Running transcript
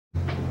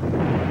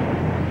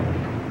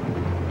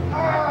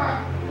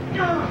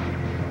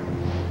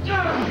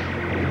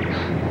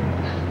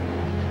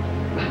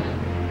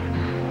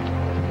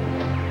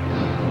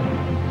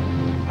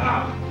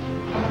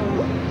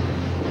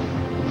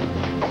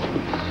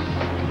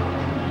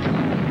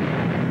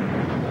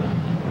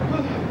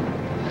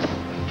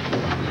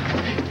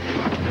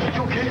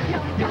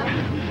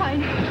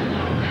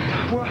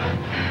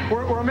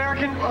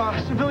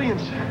American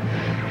civilians.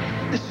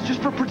 This is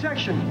just for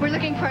protection. We're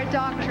looking for a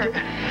doctor.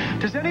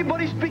 Does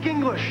anybody speak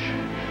English?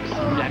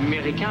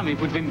 L'américain, mais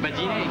vous devez me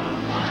badiner.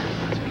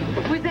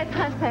 Vous êtes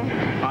français?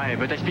 Ouais,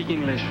 but I speak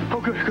English. Oh,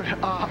 good.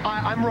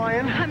 I'm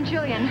Ryan. I'm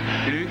Gillian.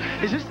 Luke?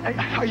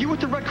 Are you with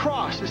the Red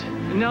Cross?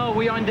 No,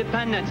 we are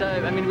independent.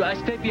 I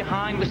stay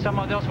behind with some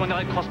others when the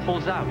Red Cross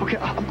pulls out. Okay,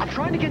 I'm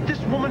trying to get this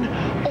woman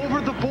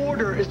over the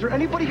border. Is there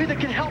anybody here that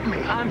can help me?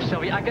 I'm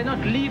sorry, I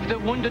cannot leave the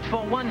wounded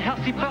for one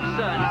healthy person.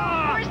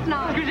 Of course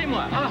not.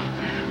 Excusez-moi.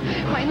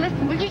 Wayne,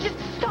 listen, will you just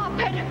stop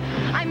it?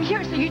 I'm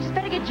here, so you just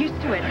better get used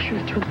to it. I should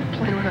have turned the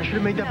plane around. I should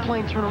have made that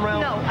plane turn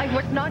around. No, I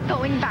was not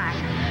going back.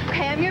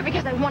 Okay, I'm here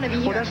because I want to be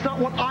here. Well, that's not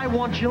what I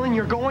want, Gillian.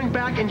 You're going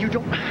back, and you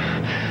don't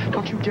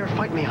you dare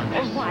fight me on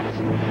this. Or what?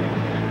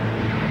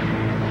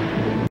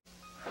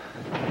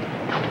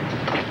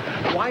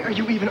 Why are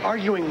you even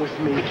arguing with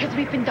me? Because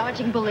we've been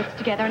dodging bullets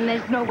together, and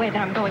there's no way that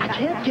I'm going back. I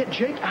can't get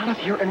Jake out of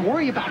here and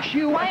worry about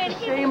you at the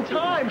same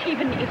time.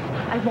 Even if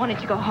I wanted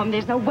to go home,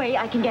 there's no way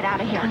I can get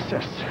out of here.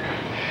 Princess,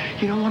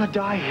 you don't want to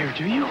die here,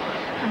 do you?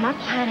 I'm not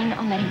planning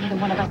on letting either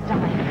one of us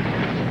die.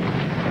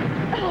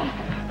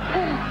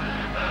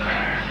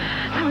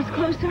 That was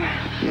closer.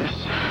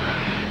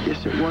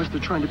 Yes, it was. They're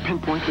trying to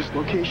pinpoint this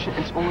location.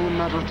 It's only a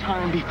matter of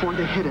time before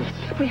they hit it.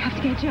 We have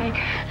to get Jake.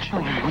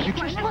 Gillian, will you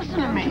just listen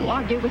to me? Don't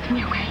argue with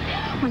me, okay?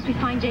 Once we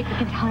find Jake, we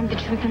can tell him the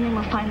truth, and then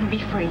we'll finally be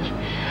free.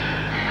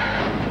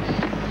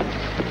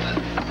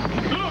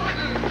 Look!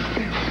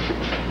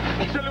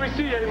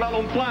 Celui-ci est mal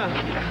en plein.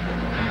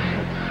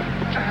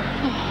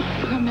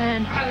 Oh, poor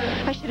man.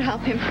 I should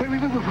help him. Wait. Where are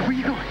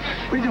you going?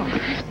 What are you doing?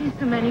 I've seen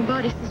so many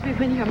bodies since we've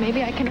been here.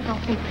 Maybe I can help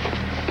him.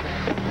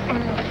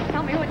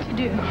 Tell me what to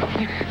do.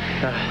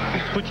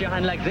 Put your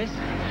hand like this.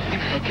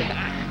 Okay.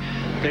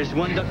 There's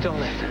one doctor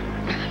left.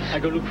 I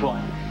go look for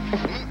him.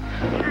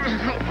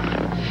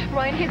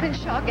 Ryan, he's in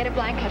shock. Get a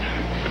blanket.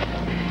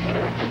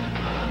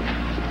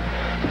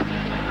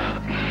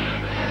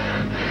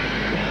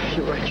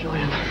 You're right,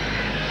 Gillian.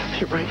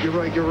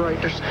 You're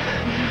right. There's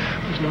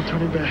no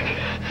turning back.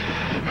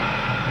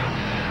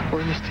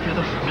 We're in this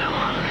together from now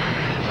on.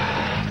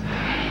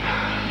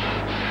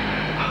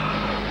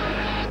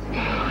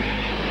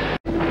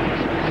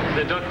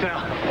 The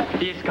doctor,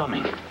 he is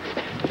coming.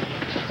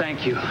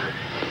 Thank you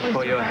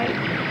for your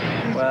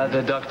help. Well,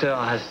 the doctor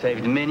has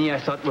saved many I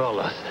thought were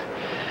lost.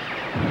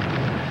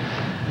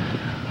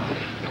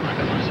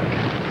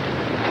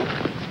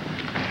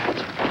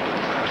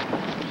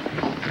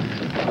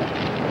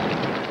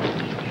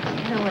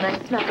 You know, when I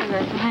slept in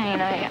that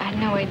plane, I had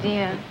no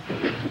idea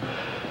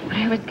what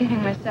I was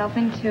getting myself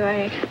into.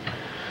 I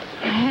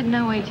had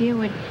no idea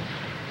what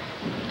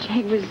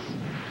Jake was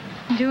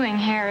doing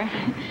here.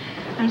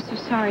 I'm so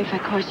sorry if I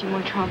caused you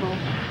more trouble.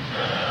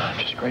 I'm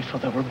just grateful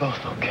that we're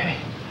both okay.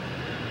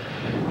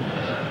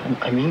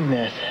 I mean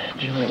that,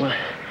 Gillian.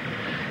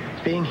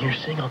 Being here,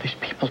 seeing all these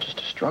people just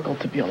a struggle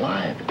to be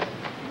alive.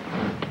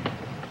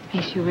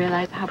 Makes you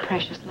realize how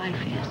precious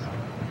life is.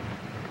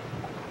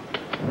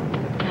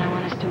 I don't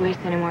want us to waste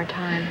any more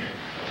time.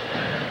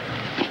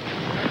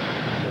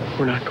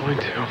 We're not going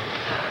to.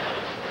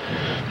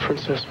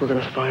 Princess, we're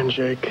going to find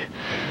Jake.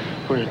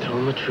 We're going to tell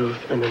him the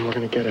truth, and then we're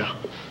going to get out.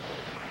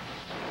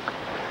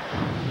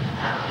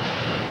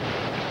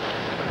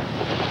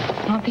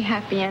 Not the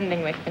happy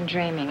ending we've been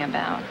dreaming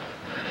about.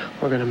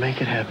 We're going to make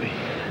it happy.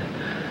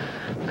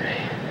 Okay?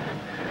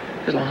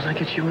 As long as I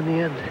get you in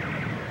the end.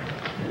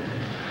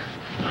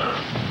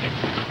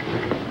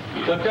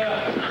 Doctor,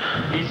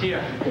 he's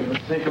here. Okay,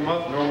 let's take him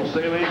up. Normal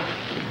saline.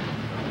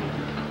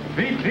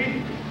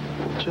 Vite.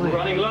 We're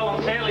running low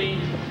on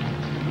saline.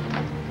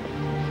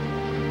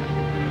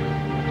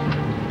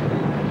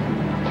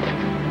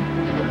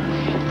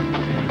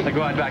 I'll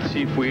go out back to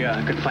see if we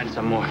could find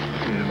some more.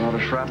 Yeah, a lot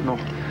of shrapnel.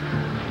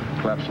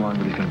 Collapse lung,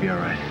 but he's going to be all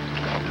right.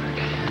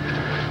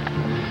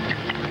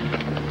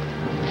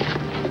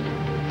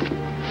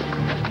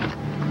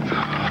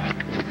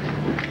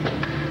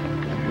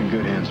 You're in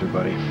good hands, here,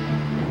 buddy.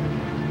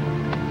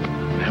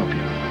 I'll help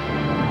you.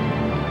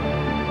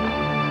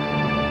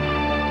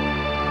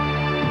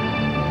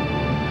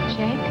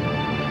 Jake?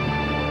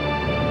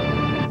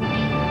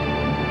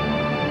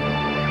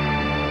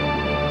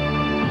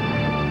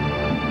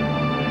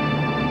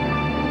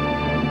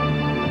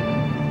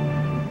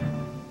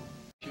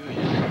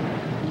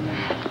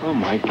 Oh,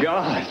 my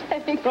God.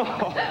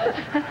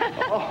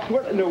 Oh,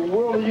 what in the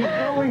world are you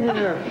doing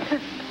here?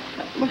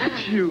 Look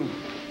at you.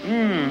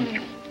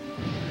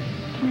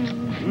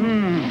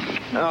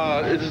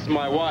 This is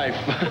my wife.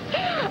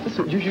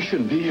 Listen, you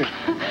shouldn't be here.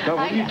 No,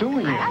 what are you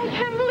doing here? I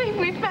can't believe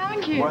we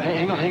found you. Well,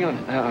 hang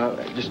on.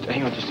 Just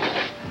hang on.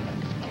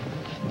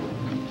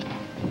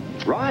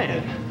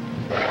 Ryan.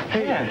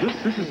 Hey, yeah.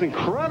 This is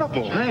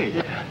incredible.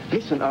 Hey,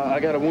 listen, I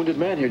got a wounded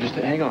man here. Just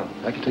hang on.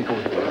 I can take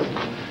over.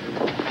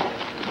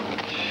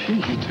 Gee,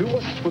 you two,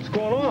 what's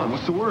going on?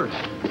 What's the word?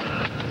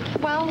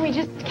 Well, we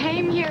just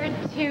came here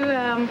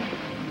to,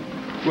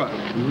 What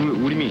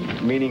do you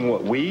mean? Meaning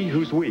what? We?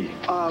 Who's we?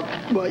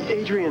 Well,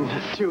 Adrian,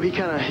 too. He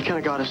kind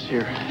of got us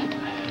here.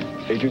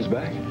 Adrian's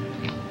back?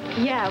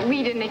 Yeah,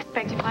 we didn't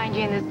expect to find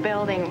you in this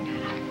building.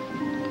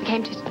 We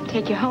came to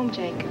take you home,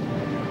 Jake.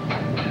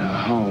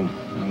 Yeah, home.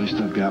 At least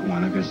I've got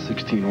one. I've got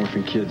 16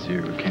 orphan kids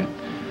here who can't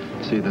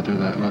see that they're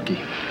that lucky.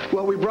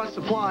 Well, we brought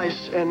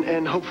supplies,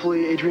 and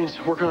hopefully Adrian's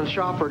working on a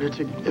chopper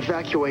to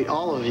evacuate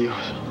all of you.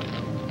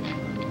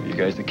 You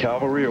guys the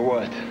cavalry or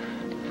what?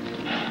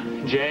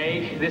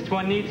 Jake, this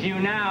one needs you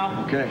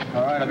now. Okay,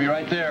 all right, I'll be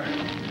right there.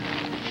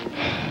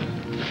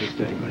 Just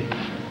stay, buddy.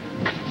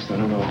 I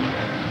don't know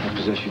what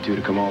possessed you two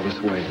to come all this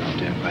way, but I'm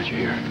damn glad you're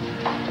here.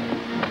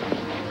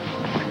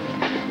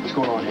 What's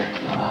going on here?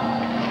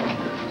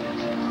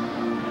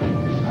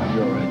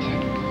 You're all right.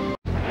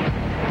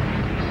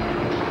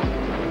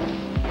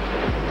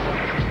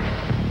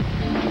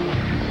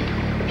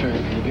 Jerry,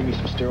 can you give me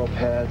some sterile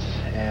pads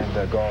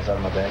and gauze out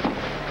of my bag?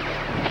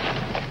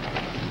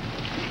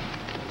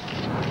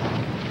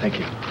 Thank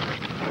you.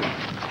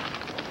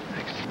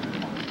 Thanks.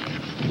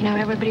 You know,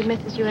 everybody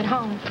misses you at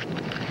home.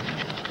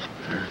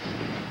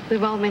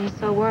 We've all been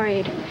so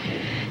worried.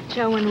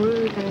 Joe and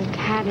Ruth and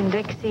Tad and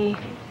Dixie.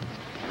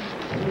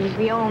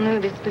 We all knew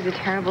this was a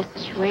terrible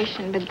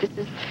situation, but this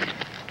is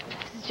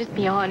just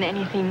beyond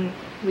anything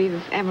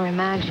we've ever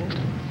imagined.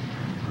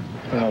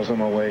 Well, I was on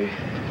my way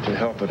to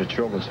help at a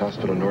children's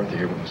hospital north of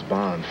here with Miss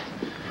Bond.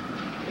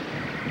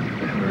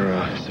 And there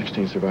are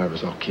 16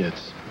 survivors, all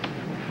kids.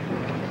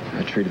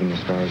 I treated them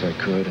as far as I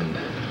could, and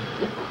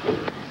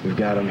we've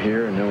got them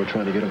here, and now we're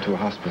trying to get them to a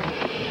hospital.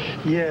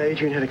 Yeah,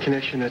 Adrian had a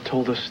connection that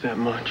told us that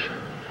much.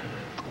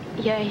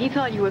 Yeah, he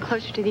thought you were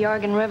closer to the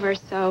Oregon River,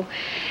 so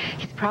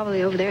he's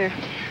probably over there.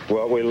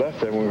 Well, we left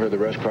there when we heard the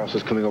Red Cross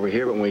was coming over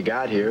here, but when we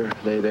got here,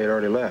 they'd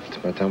already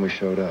left by the time we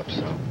showed up,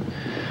 so.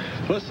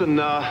 Listen,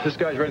 this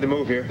guy's ready to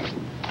move here.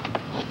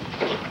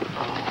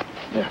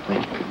 Yeah,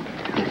 thank you.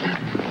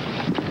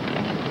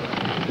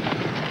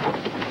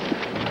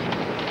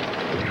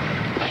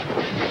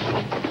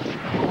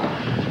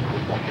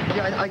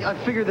 Yeah,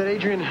 I figured that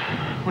Adrian,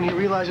 when he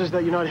realizes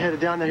that you're not headed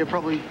down there, he'll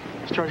probably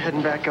start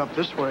heading back up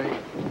this way.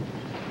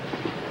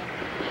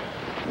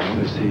 Well,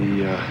 is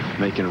he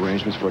making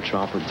arrangements for a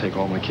chopper to take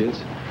all my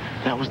kids?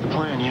 That was the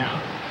plan, yeah.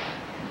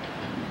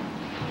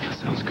 That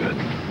sounds good.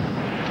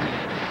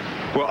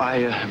 Well,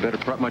 I better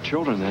prep my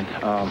children then.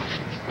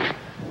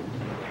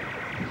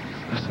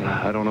 Listen,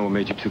 I don't know what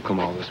made you two come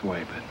all this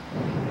way, but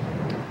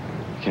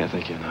I can't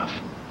thank you enough.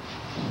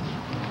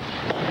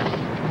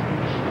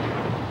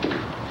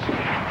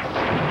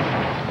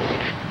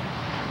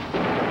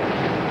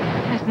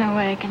 There's no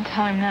way I can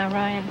tell him now,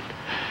 Ryan.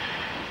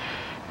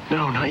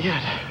 No, not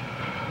yet.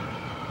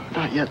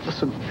 Not yet.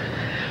 Listen,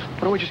 why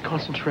don't we just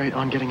concentrate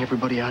on getting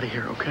everybody out of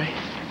here, okay?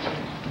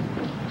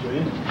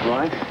 Gillian?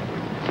 Ryan?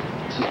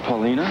 This is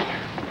Paulina.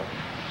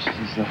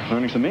 She's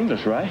learning some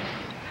English, right?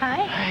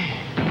 Hi. Hey.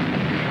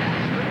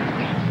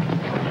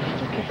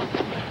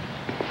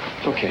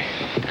 It's okay.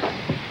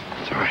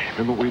 It's all right.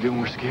 Remember what we do when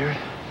we're scared?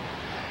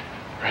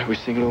 Right? We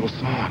sing a little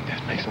song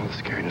that makes all the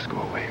scariness go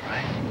away,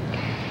 right?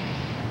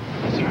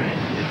 That's right.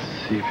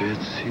 Itsy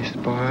bitsy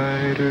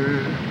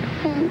spider.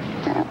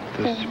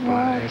 The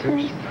spider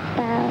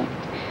spout.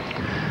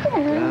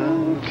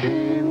 Down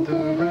came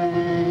the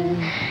rain.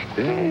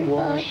 Then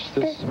washed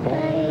the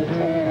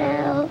spider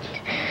out.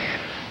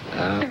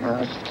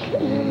 Out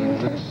came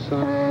the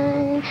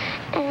sun.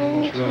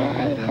 And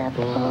dried up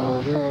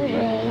all the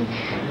rain.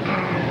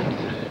 And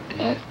the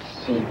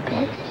itsy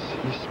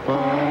bitsy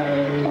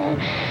spider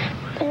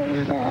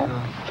let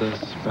out the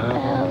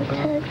spout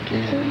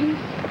again.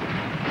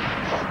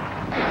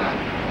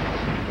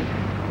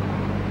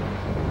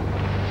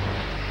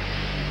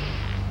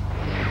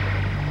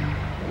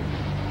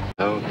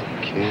 Out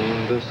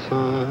came the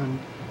sun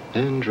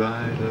and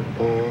dried up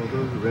all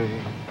the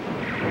rain.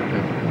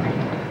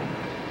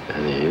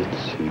 And the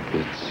itsy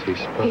bitsy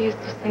spout. He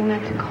used to sing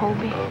that to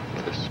Colby. Up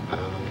the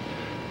spout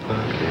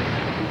again.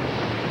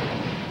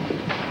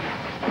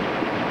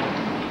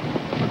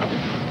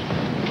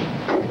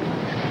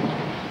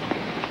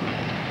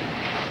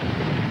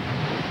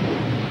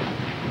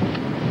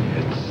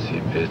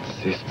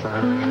 Itsy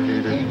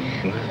spider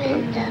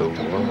went up the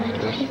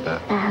water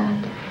spout.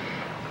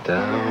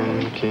 Down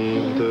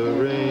came the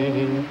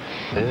rain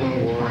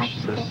and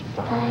washed the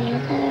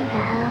spider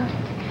out.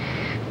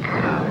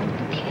 Out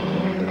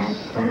came the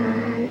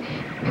sun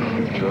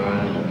and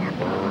dried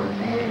up all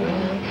the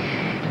rain.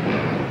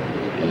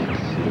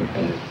 Itsy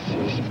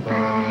bitsy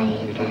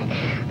spider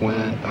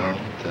went up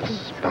the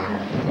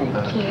spout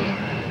again.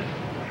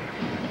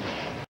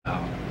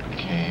 Out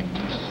came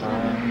the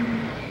sun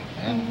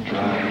and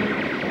dried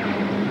up all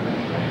the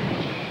rain.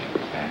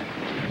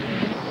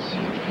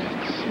 Itsy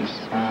bitsy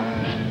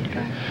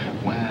spider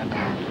went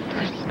up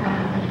the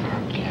spout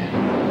again.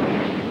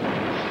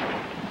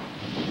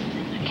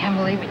 I can't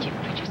believe what you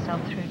put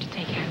yourself through to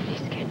take care of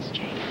these kids,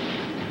 Jake.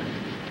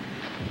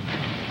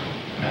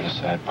 And the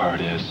sad part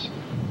is,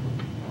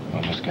 I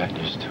almost got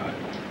used to it.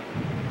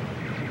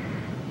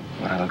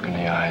 When I look in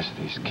the eyes of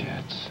these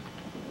kids,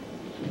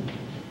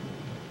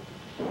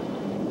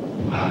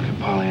 when I look at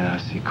Polly and I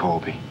see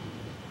Colby,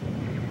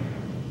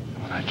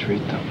 when I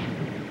treat them,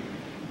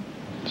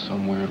 it's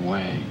some weird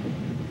way.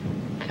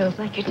 Feels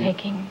like you're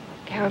taking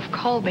care of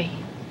Colby.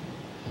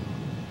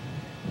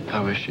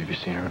 How is she? Have you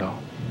seen her at all?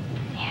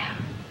 Yeah.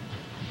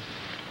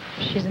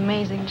 She's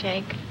amazing,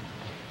 Jake.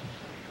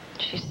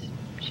 She's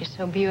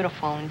so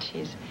beautiful, and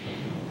she's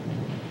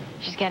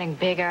getting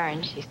bigger,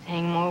 and she's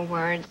saying more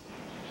words.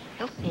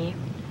 You'll see.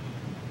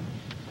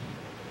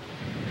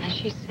 And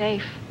she's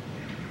safe.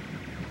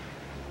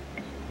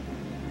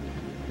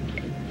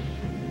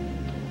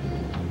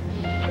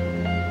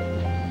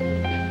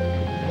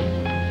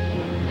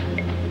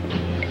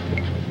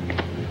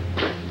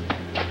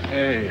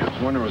 Hey, I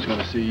was wondering I was going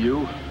to see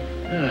you.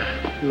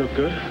 Yeah, you look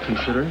good,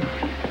 considering.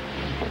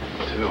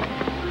 Too.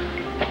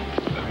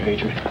 Hey,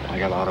 Adrian, I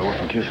got a lot of work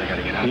and kids I got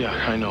to get out. Yeah,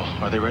 I know.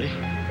 Are they ready?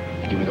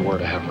 Give me the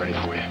word, I have them ready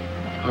for you.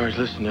 All right,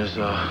 listen, there's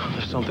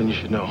something you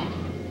should know.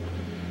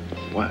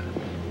 What?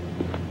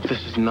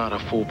 This is not a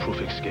foolproof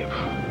escape.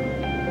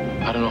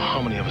 I don't know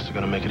how many of us are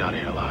going to make it out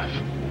of here alive.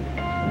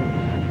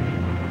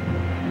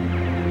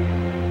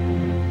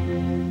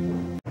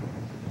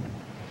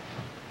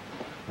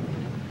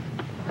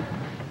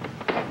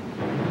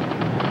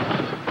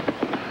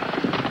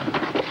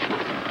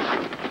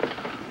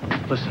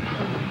 Listen,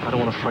 I don't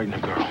want to frighten a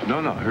girl.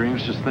 No, her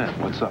aim's just that.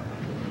 What's up?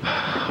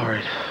 All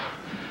right.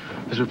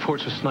 There's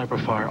reports of sniper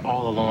fire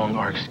all along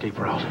our escape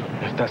route.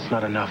 If that's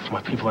not enough,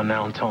 my people are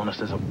now telling us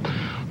there's a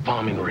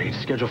bombing raid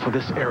scheduled for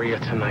this area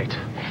tonight.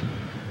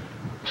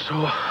 So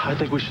I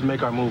think we should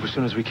make our move as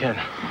soon as we can.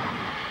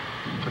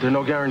 But there are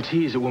no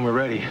guarantees that when we're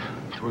ready,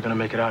 that we're going to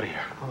make it out of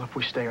here. Well, if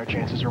we stay, our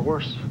chances are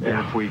worse. And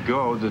if we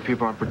go, the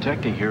people I'm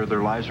protecting here,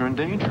 their lives are in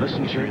danger.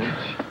 Listen, Jake.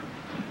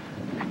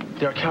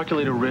 There are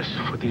calculated risks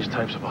with these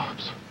types of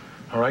ops.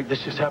 All right?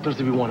 This just happens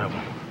to be one of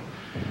them.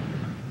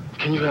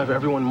 Can you have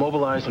everyone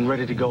mobilized and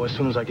ready to go as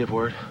soon as I give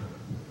word?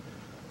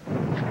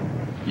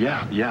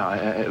 Yeah.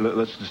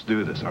 Let's just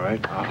do this, all right?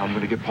 I'm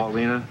going to get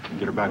Paulina,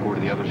 get her back over to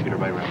the others, get her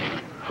right ready.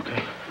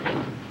 Okay.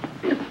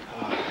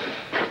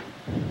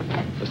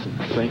 Listen,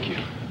 thank you.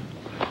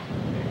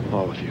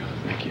 All of you,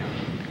 thank you.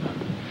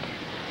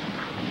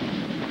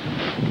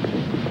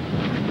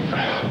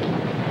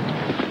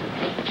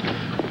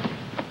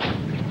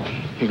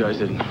 You guys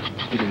you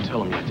didn't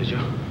tell him yet, did you?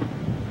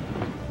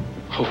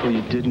 Hopefully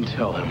you didn't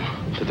tell him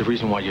that the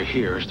reason why you're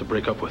here is to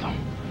break up with him.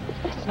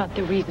 It's not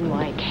the reason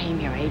why I came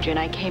here, Adrian.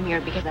 I came here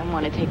because I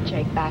want to take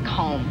Jake back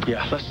home.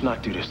 Yeah, let's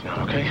not do this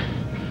now, okay?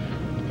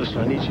 Listen,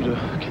 I need you to...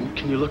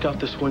 Can you look out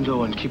this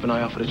window and keep an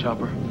eye out for the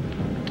chopper?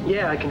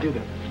 Yeah, I can do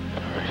that.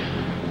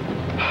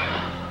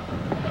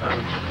 All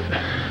right.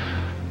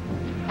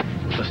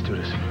 Let's do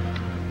this.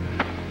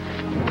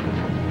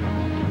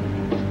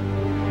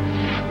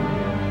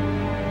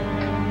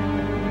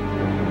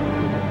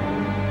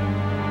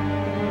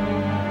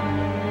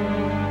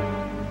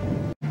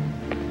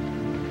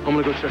 I'm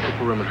gonna go check the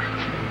perimeter.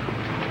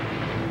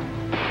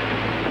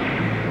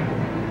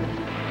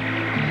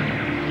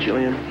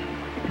 Gillian,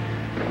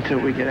 until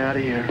we get out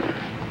of here,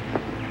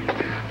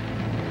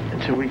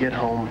 until we get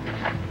home,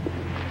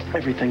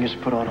 everything is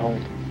put on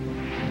hold.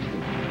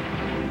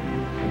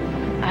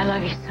 I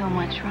love you so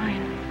much,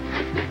 Ryan.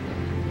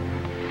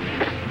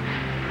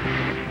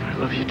 I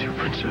love you too,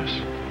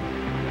 Princess.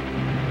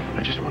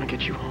 I just want to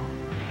get you home.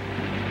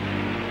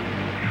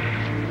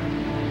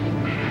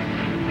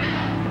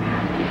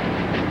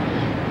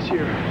 It's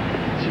here.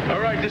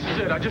 All right, this is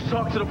it. I just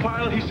talked to the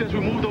pilot. He says we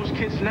move those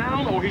kids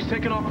now or he's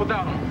taking off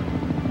without them.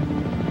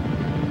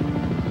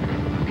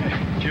 Okay,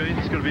 Julian,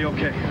 it's going to be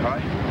okay, all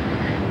right?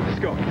 Let's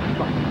go.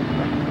 Come on.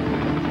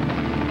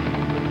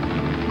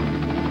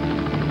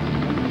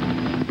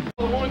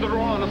 They're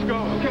on. Let's go.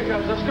 Okay,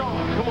 guys, let's go.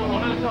 Come on,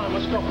 one at a time.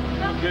 Let's go.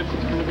 Don't be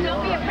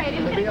afraid.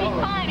 It's gonna be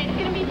fine. It's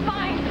gonna be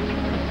fine.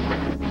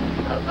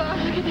 Oh,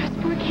 gosh, look at those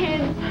poor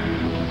kids.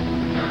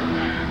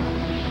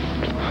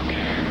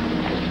 Okay.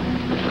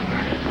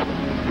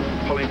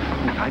 Pauline,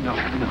 I know.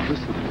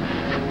 Listen.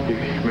 You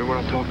remember what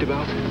I talked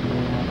about?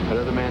 That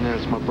other man there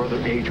is my brother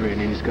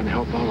Adrian, and he's going to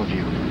help all of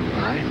you.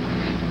 All right?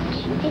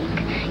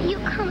 Jake, you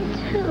come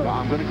too. Well,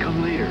 I'm going to come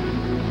later.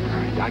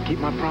 All right? I keep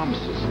my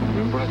promises.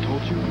 Remember what I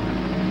told you?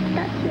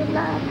 That you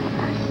love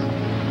us.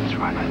 That's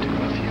right. I do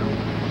love you.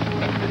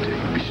 I do.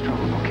 Be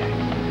strong, okay?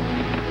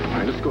 All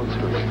right, let's go into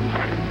it.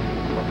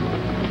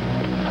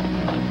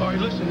 All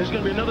right, listen, there's going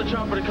to be another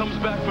chopper that comes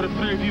back for the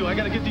three of you. I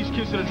got to get these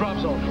kids to the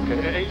drop zone.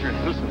 Okay, hey, Adrian,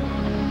 listen.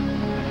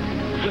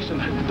 Listen,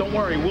 don't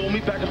worry. We'll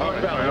meet back at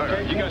Park Valley, all right.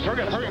 okay? You guys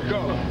hurry up,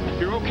 go.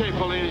 You're okay,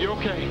 Paulina. You're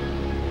okay.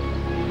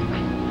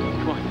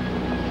 Come on.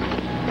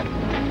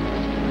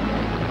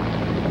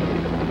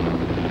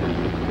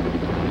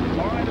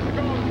 All right, let's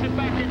go. Let's sit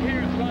back in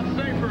here. It's a lot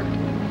safer.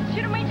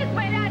 Shouldn't we just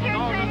wait out here?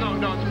 No.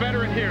 It's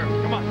better in here.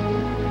 Come on.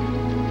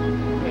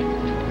 Hey,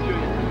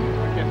 Julian,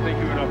 I can't thank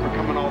you enough for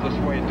coming all this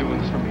way and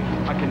doing this for me.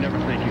 I can never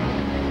thank you.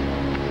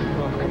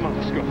 Well, come on,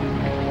 let's go.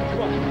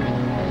 Come on.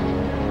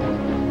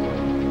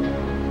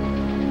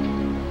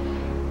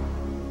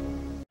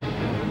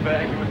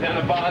 Bag with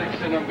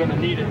antibiotics, and I'm gonna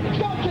need it.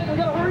 Stop, Jake, I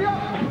gotta hurry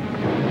up!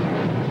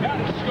 Got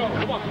it, let's go,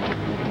 come on.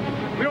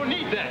 We don't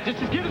need that, just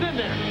get it in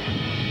there.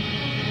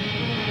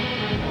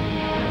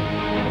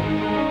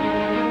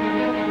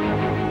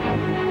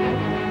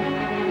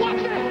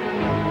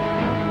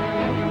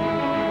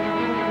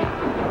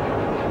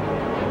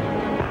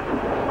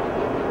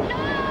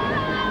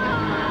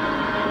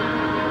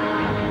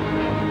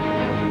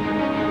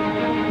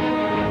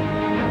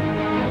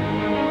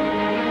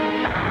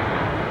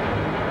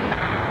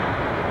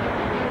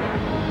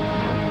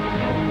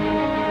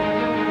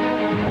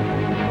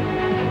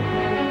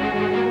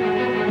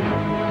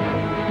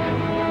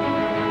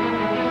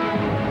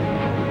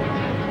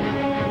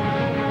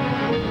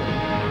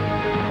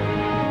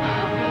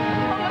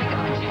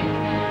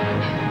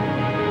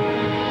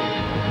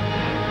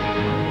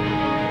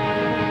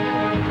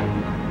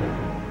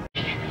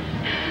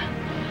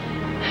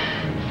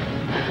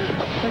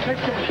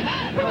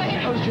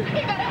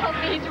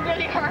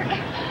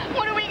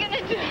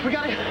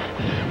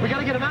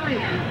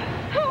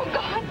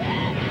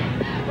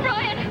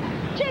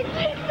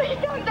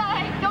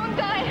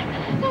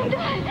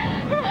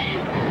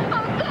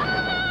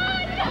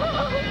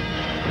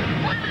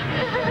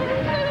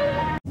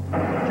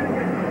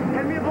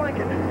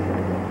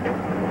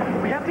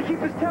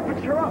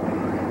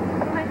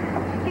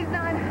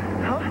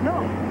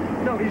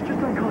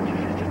 just unconscious.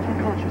 He's just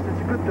unconscious.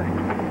 It's a good thing.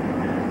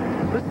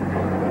 Listen,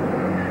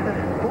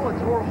 that bullet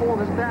tore a hole in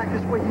his back.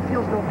 This way he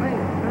feels no pain.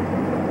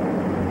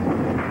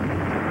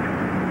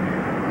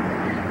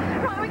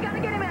 Come on, we gotta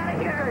get him out of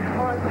here. Okay,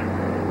 all right.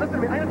 Listen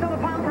to me. I'm gonna tell the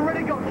pilot we're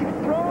ready to go. Keep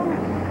throwing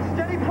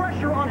steady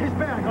pressure on his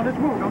back, on his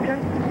wound, okay?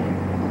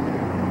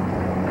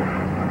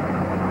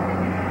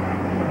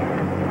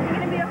 You're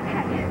gonna be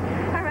okay.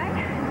 All right?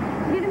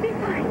 You're gonna be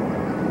fine.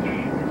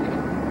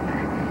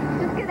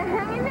 Just gonna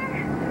hang in there.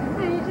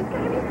 And you're just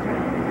gonna be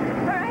strong.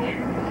 All right?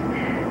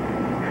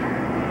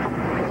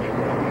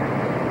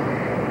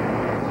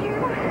 You.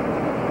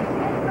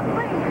 That's the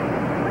plane.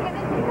 We're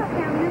gonna take off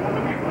now. And then we're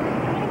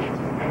gonna get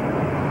you.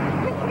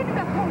 You're gonna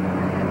go home.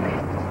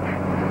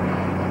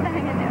 Just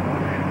hang in there.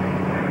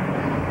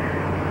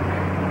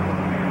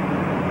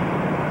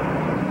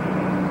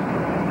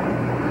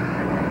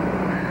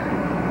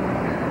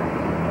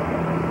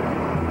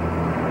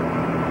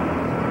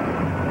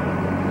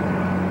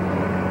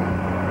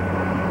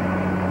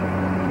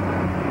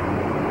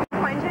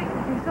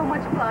 So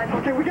much blood.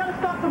 Okay, we gotta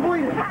stop the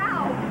bleeding.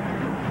 How?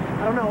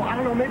 I don't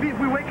know. Maybe if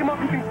we wake him up,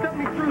 he can step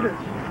me through this.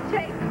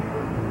 Jake,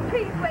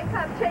 please wake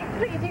up. Jake,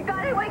 please, you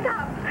gotta wake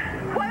up.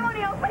 Why won't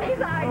he open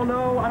his eyes? I don't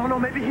know.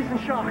 Maybe he's in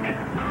shock.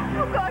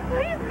 Oh, God,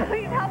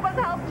 please help us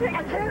help Jake.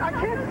 I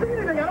can't see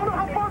anything. I don't know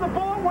how far the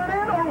bullet went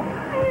in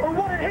or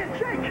what it hit.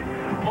 Jake,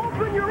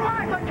 open your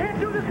eyes. I can't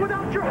do this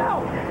without your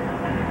help.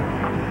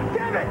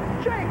 Damn it,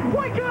 Jake,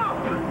 wake up!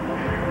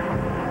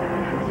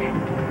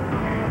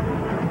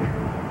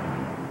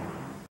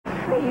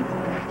 Please,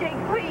 Jake,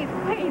 please.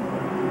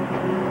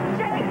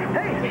 Jake!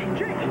 Hey,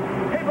 Jake!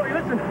 Hey, buddy,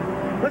 listen,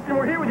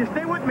 we're here with you.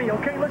 Stay with me,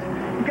 okay? Listen,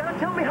 you gotta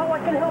tell me how I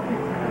can help you.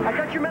 I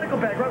got your medical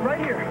bag right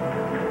here.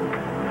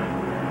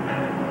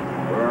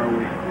 Where are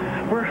we?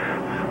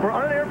 We're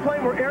on an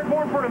airplane. We're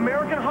airborne for an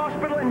American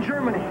hospital in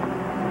Germany.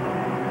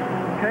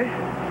 Okay?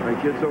 My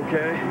kid's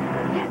okay?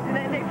 Yes,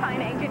 they're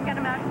fine. Agent got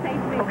him out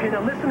safely. Okay,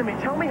 now listen to me.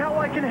 Tell me how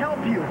I can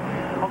help you.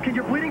 Okay,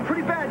 you're bleeding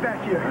pretty bad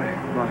back here. I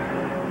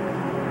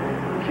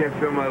can't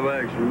feel my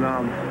legs. We're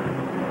numb.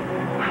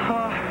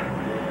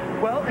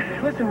 Well,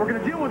 listen, we're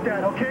gonna deal with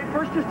that, okay?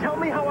 First, just tell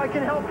me how I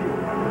can help you.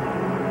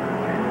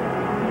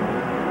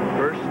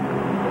 First,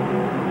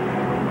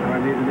 I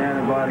need an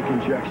antibiotic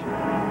injection.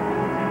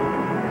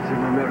 It's in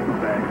my medical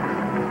bag.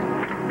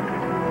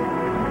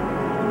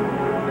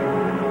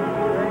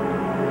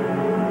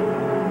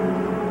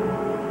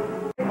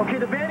 Okay,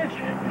 the bandage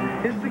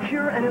is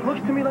secure, and it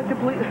looks to me like the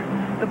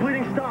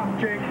bleeding stopped,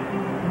 Jake.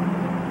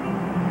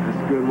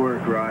 That's good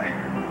work, Rye.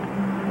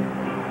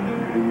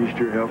 I used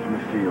your help in the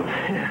field.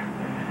 Yeah.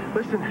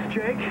 Listen,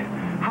 Jake,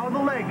 how are the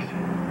legs?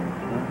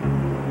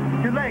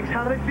 Your legs,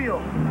 how do they feel?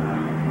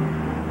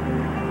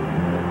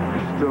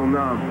 They're still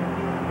numb.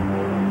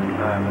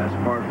 That's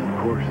part of the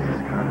course of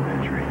this kind of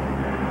injury.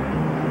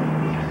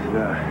 Just,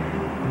 the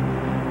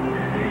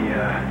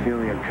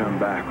feeling will come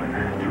back when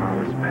the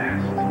trauma's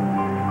passed.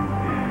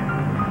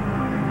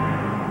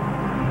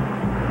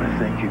 I wanna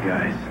thank you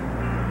guys.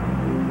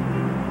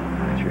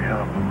 With your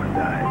help, I would have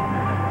died.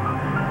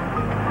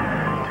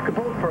 You took a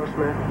bullet for us,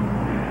 man.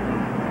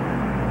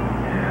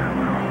 Yeah,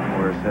 well,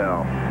 where's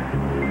hell?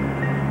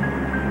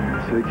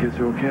 So the kids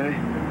are okay?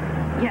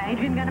 Yeah,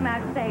 Adrian got him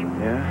out safe.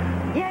 Yeah?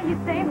 Yeah, you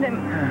saved him.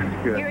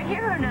 Good. You're a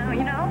hero now,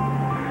 you know?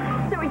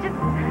 So we're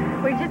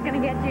just gonna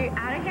get you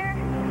out of here.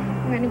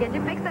 We're gonna get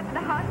you fixed up at the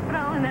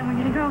hospital, and then we're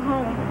gonna go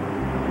home.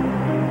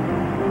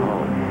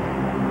 Home.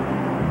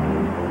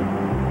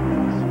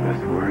 That's the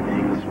best word in the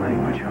English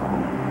language,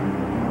 home.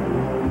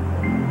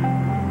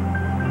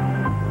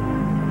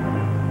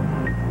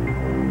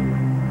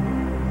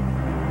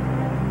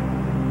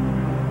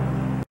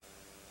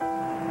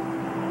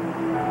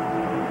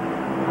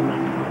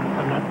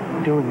 I'm not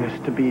doing this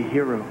to be a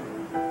hero.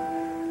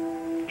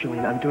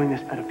 Gillian, I'm doing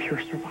this out of pure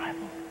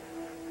survival.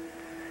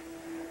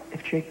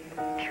 If Jake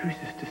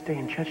chooses to stay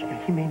in Chechnya,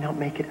 he may not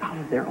make it out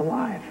of there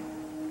alive.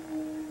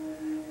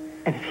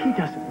 And if he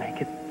doesn't make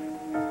it,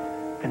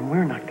 then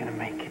we're not going to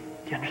make it.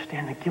 Do you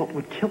understand? The guilt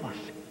would kill us.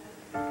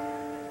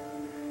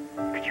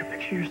 Could you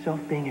picture yourself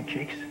being at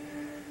Jake's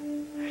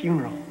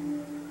funeral?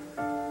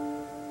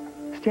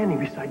 Standing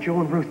beside Joe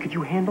and Ruth, could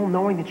you handle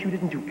knowing that you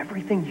didn't do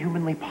everything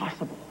humanly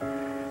possible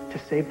to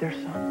save their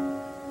son?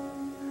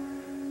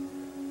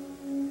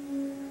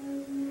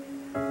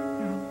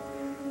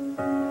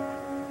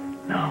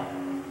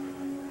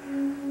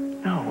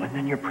 No, and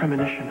then your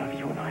premonition of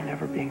you and I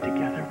never being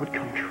together would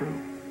come true.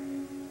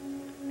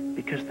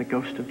 Because the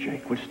ghost of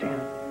Jake would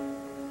stand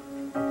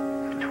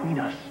between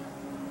us.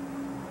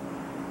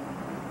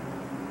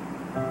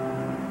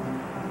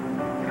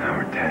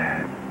 Our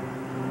dad,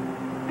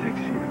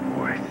 Dixie, the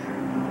boys.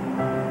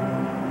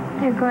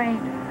 They're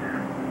great.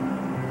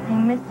 They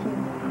miss you.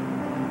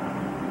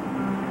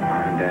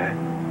 Mom and Dad.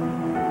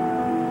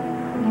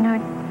 You know,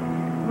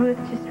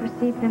 Ruth just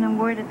received an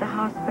award at the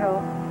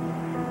hospital,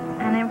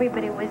 and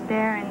everybody was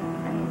there, and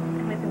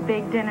it was a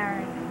big dinner.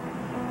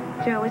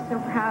 And Joe was so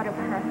proud of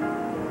her.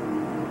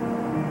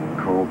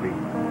 Colby.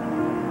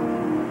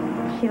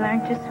 She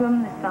learned to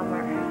swim this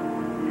summer.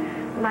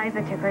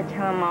 Liza took her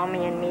to a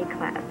mommy and me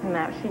class, and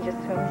now she just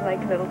swims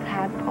like a little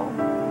tadpole.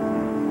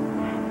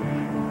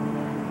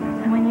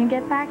 So when you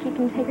get back, you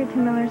can take her to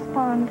Miller's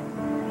Pond.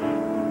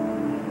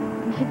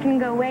 And she can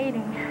go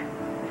wading.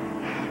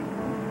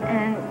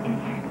 And,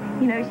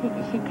 you know,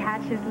 she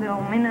catches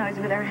little minnows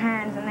with her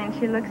hands, and then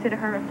she looks at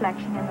her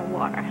reflection in the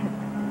water.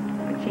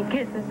 When she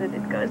kisses it,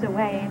 it goes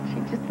away, and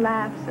she just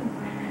laughs, and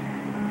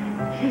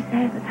she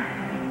says,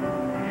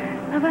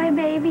 "Bye-bye,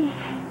 baby.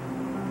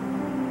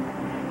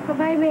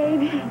 Bye-bye,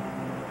 baby."